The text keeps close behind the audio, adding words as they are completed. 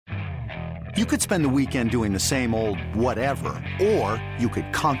You could spend the weekend doing the same old whatever, or you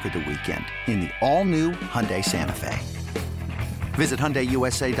could conquer the weekend in the all-new Hyundai Santa Fe. Visit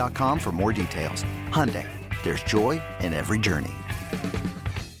HyundaiUSA.com for more details. Hyundai, there's joy in every journey.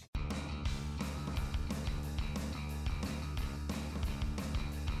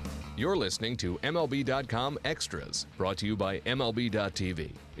 You're listening to MLB.com Extras, brought to you by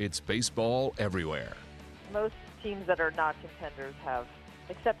MLB.tv. It's baseball everywhere. Most teams that are not contenders have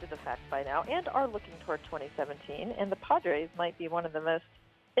accepted the fact by now and are looking toward 2017, and the Padres might be one of the most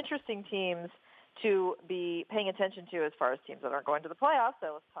interesting teams to be paying attention to as far as teams that aren't going to the playoffs.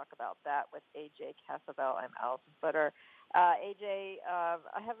 So let's talk about that with AJ Cassavell. I'm Allison Butter. AJ,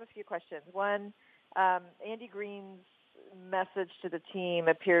 I have a few questions. One, Andy Green's message to the team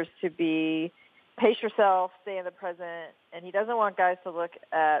appears to be pace yourself, stay in the present, and he doesn't want guys to look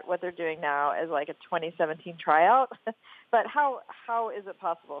at what they're doing now as like a 2017 tryout. But how is it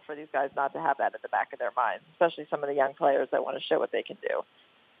possible for these guys not to have that at the back of their minds, especially some of the young players that want to show what they can do?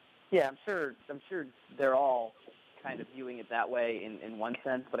 Yeah, I'm sure they're all kind of viewing it that way in one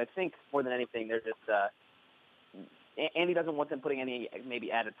sense, but I think more than anything, they're just Andy doesn't want them putting any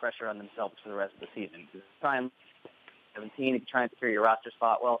maybe added pressure on themselves for the rest of the season. Trying 17, if you're trying to secure your roster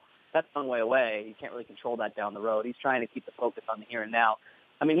spot, well, that's one way away. You can't really control that down the road. He's trying to keep the focus on the here and now.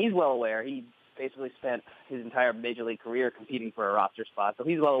 I mean, he's well aware. He basically spent his entire major league career competing for a roster spot, so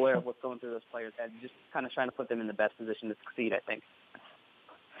he's well aware of what's going through those players' heads. Just kind of trying to put them in the best position to succeed, I think.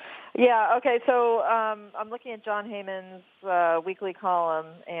 Yeah, okay, so I'm looking at John Heyman's weekly column,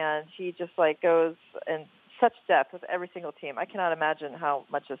 and he just goes in such depth with every single team. I cannot imagine how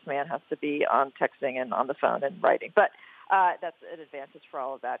much this man has to be on texting and on the phone and writing, but that's an advantage for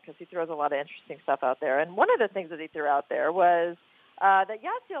all of that because he throws a lot of interesting stuff out there. And one of the things that he threw out there was that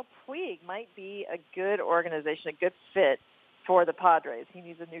Yasiel Puig might be a good organization, a good fit for the Padres. He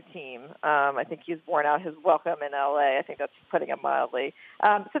needs a new team. I think he's worn out his welcome in L.A. I think that's putting it mildly.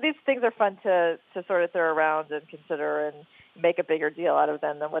 So these things are fun to sort of throw around and consider and make a bigger deal out of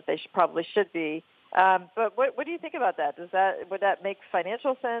them than what they probably should be. But what do you think about that? Would that make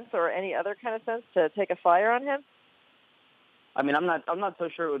financial sense or any other kind of sense to take a flyer on him? I mean, I'm not so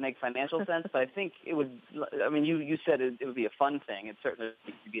sure it would make financial sense, but I think it would. I mean, you said it would be a fun thing. It certainly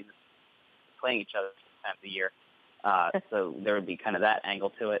would be playing each other time of the year, so there would be kind of that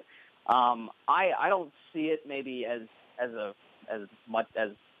angle to it. I don't see it maybe as much as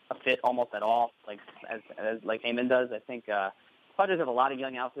a fit almost at all, like Heyman does. I think Padres have a lot of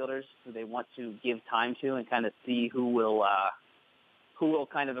young outfielders who they want to give time to and kind of see who will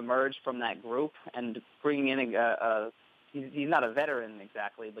kind of emerge from that group, and bringing in he's not a veteran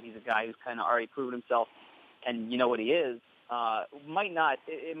exactly, but he's a guy who's kind of already proven himself, and you know what he is. It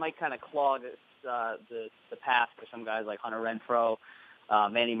might kind of clog the path for some guys like Hunter Renfroe,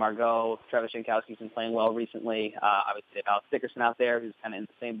 Manny Margot, Travis Jankowski's been playing well recently. Obviously, Alex Dickerson out there, who's kind of in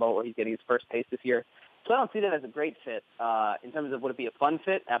the same boat where he's getting his first taste this year. So I don't see that as a great fit. In terms of would it be a fun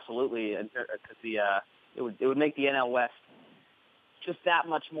fit? Absolutely, because it would make the NL West just that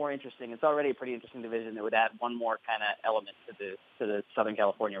much more interesting. It's already a pretty interesting division. It would add one more kind of element to the Southern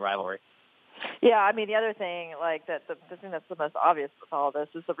California rivalry. Yeah, I mean, the other thing, the thing that's the most obvious with all of this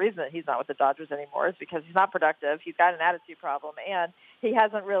is the reason that he's not with the Dodgers anymore is because he's not productive, he's got an attitude problem, and he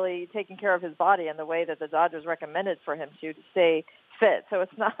hasn't really taken care of his body in the way that the Dodgers recommended for him to stay fit. So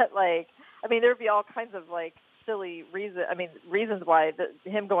it's not there'd be all kinds of silly reasons why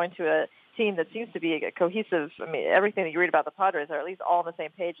him going to a team that seems to be a cohesive. Everything that you read about the Padres are at least all on the same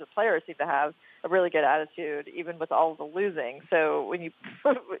page. The players seem to have a really good attitude, even with all of the losing. So when you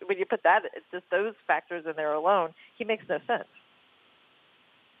put that, it's just those factors in there alone, he makes no sense.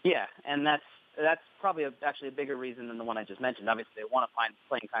 Yeah, and that's probably actually a bigger reason than the one I just mentioned. Obviously, they want to find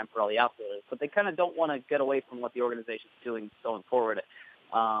playing time for all the outfielders, but they kind of don't want to get away from what the organization's doing going forward.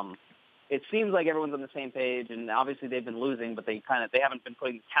 It seems like everyone's on the same page, and obviously they've been losing, but they haven't been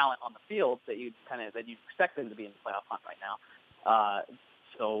putting the talent on the field that you expect them to be in the playoff hunt right now.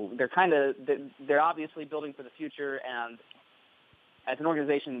 So they're obviously building for the future, and as an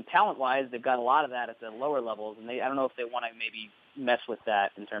organization, talent-wise, they've got a lot of that at the lower levels, and I don't know if they want to maybe mess with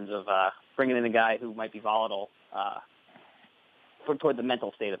that in terms of bringing in a guy who might be volatile toward the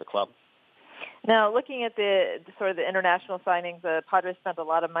mental state of the club. Now, looking at the sort of the international signings, the Padres spent a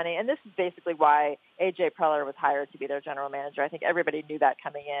lot of money, and this is basically why A.J. Preller was hired to be their general manager. I think everybody knew that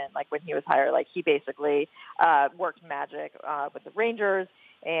coming in. When he was hired, he basically worked magic with the Rangers,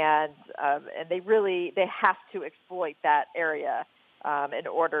 and they have to exploit that area in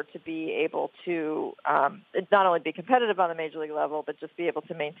order to be able to not only be competitive on the major league level, but just be able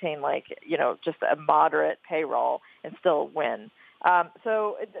to maintain just a moderate payroll and still win.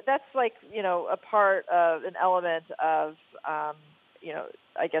 So that's like, a part of an element of,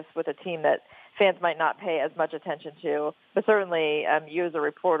 I guess with a team that fans might not pay as much attention to. But certainly you as a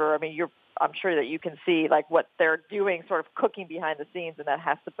reporter, I'm sure that you can see like what they're doing, sort of cooking behind the scenes, and that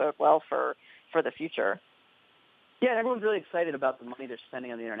has to bode well for the future. Yeah, and everyone's really excited about the money they're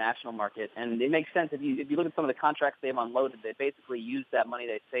spending on the international market, and it makes sense if you look at some of the contracts they've unloaded. They basically used that money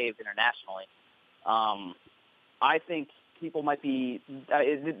they saved internationally. I think people might be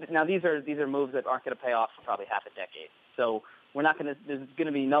now. These are moves that aren't going to pay off for probably half a decade. So we're not going to. There's going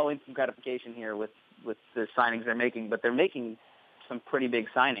to be no instant gratification here with the signings they're making, but they're making some pretty big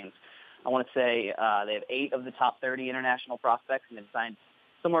signings. I want to say they have 8 of the top 30 international prospects, and they've signed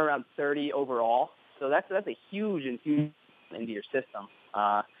somewhere around 30 overall. So that's a huge infusion into your system.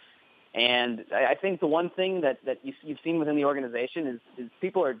 And I think the one thing that you've seen within the organization is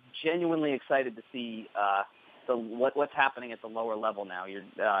people are genuinely excited to see what's happening at the lower level now.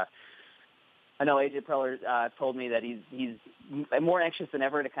 I know AJ Preller told me that he's more anxious than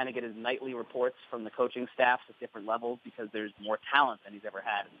ever to kind of get his nightly reports from the coaching staffs at different levels because there's more talent than he's ever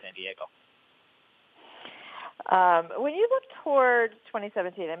had in San Diego. When you look toward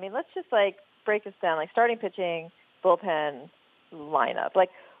 2017, let's just break this down, starting pitching, bullpen, lineup.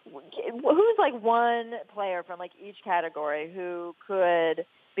 Who's one player from each category who could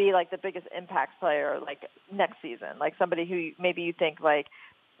be the biggest impact player next season? Somebody who maybe you think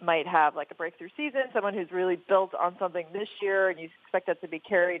might have a breakthrough season, someone who's really built on something this year and you expect that to be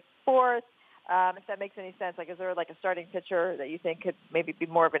carried forth. If that makes any sense, is there a starting pitcher that you think could maybe be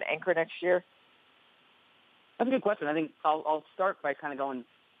more of an anchor next year? That's a good question. I think I'll start by kind of going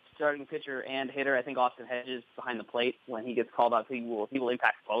starting pitcher and hitter. I think Austin Hedges behind the plate, when he gets called up, he will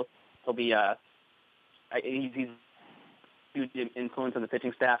impact both. He'll be he's huge influence on the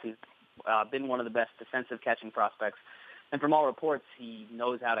pitching staff. He's been one of the best defensive catching prospects, and from all reports, he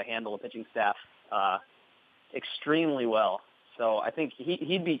knows how to handle a pitching staff extremely well. So I think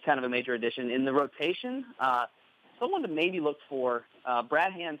he'd be kind of a major addition in the rotation. Someone to maybe look for.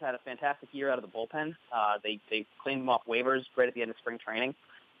 Brad Hands had a fantastic year out of the bullpen. They cleaned him off waivers right at the end of spring training.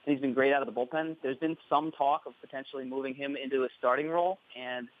 And he's been great out of the bullpen. There's been some talk of potentially moving him into a starting role.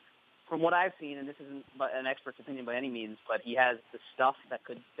 And from what I've seen, and this isn't an expert's opinion by any means, but he has the stuff that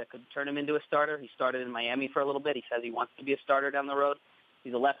could turn him into a starter. He started in Miami for a little bit. He says he wants to be a starter down the road.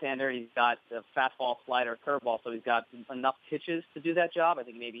 He's a left-hander. He's got a fastball, slider, curveball, so he's got enough pitches to do that job. I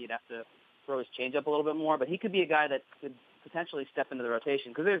think maybe he'd have to throw his changeup a little bit more, but he could be a guy that could potentially step into the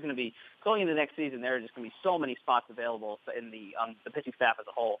rotation because there's going to be, going into the next season, there are just going to be so many spots available in the pitching staff as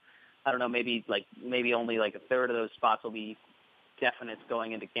a whole. I don't know, maybe only a third of those spots will be definites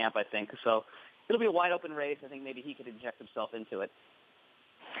going into camp, I think. So it'll be a wide open race. I think maybe he could inject himself into it.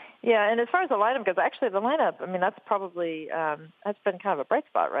 Yeah, and as far as the lineup goes, actually the lineup, that's probably that's been kind of a bright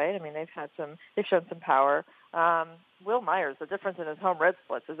spot, right? They've shown some power. Will Myers, the difference in his home red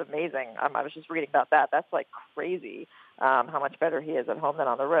splits is amazing. I was just reading about that. That's crazy how much better he is at home than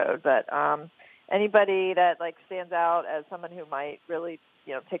on the road. But anybody that stands out as someone who might really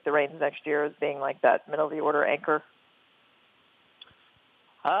take the reins next year as being that middle of the order anchor?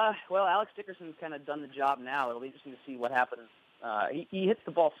 Well, Alex Dickerson's kind of done the job now. It'll be interesting to see what happens. He hits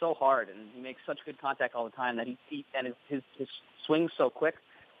the ball so hard and he makes such good contact all the time that his swing's so quick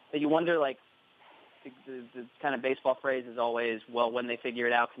that you wonder the kind of baseball phrase is always, well, when they figure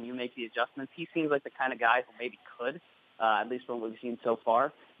it out, can you make the adjustments? He seems like the kind of guy who maybe could, at least from what we've seen so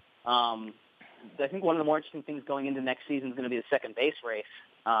far. I think one of the more interesting things going into next season is going to be the second base race.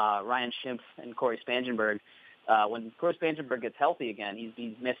 Ryan Schimpf and Corey Spangenberg. When Corey Spangenberg gets healthy again,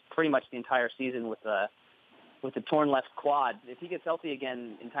 he's missed pretty much the entire season with the torn left quad. If he gets healthy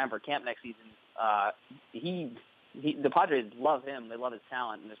again in time for camp next season, the Padres love him. They love his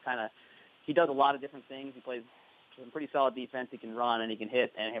talent, and he does a lot of different things. He plays some pretty solid defense. He can run and he can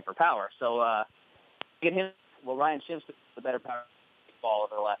hit for power. So get him. Well, Ryan Schimpf's the better power ball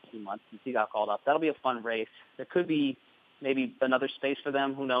over the last few months since he got called up. That'll be a fun race. There could be maybe another space for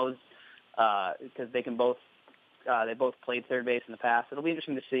them. Who knows? Because they both played third base in the past. It'll be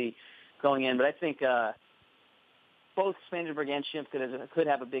interesting to see going in. But I think both Spangenberg and Schimpf could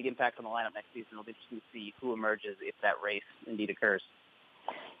have a big impact on the lineup next season. It'll be interesting to see who emerges if that race indeed occurs.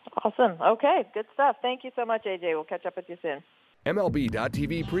 Awesome. Okay, good stuff. Thank you so much, AJ. We'll catch up with you soon.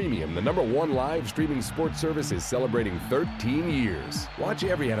 MLB.tv Premium, the #1 live streaming sports service, is celebrating 13 years. Watch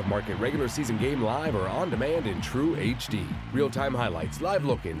every out-of-market regular season game live or on demand in true HD. Real-time highlights, live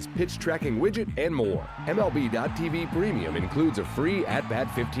look-ins, pitch tracking widget, and more. MLB.tv Premium includes a free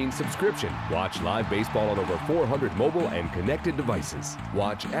At-Bat 15 subscription. Watch live baseball on over 400 mobile and connected devices.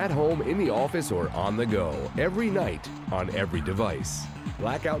 Watch at home, in the office, or on the go, every night, on every device.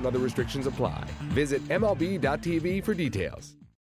 Blackout and other restrictions apply. Visit MLB.tv for details.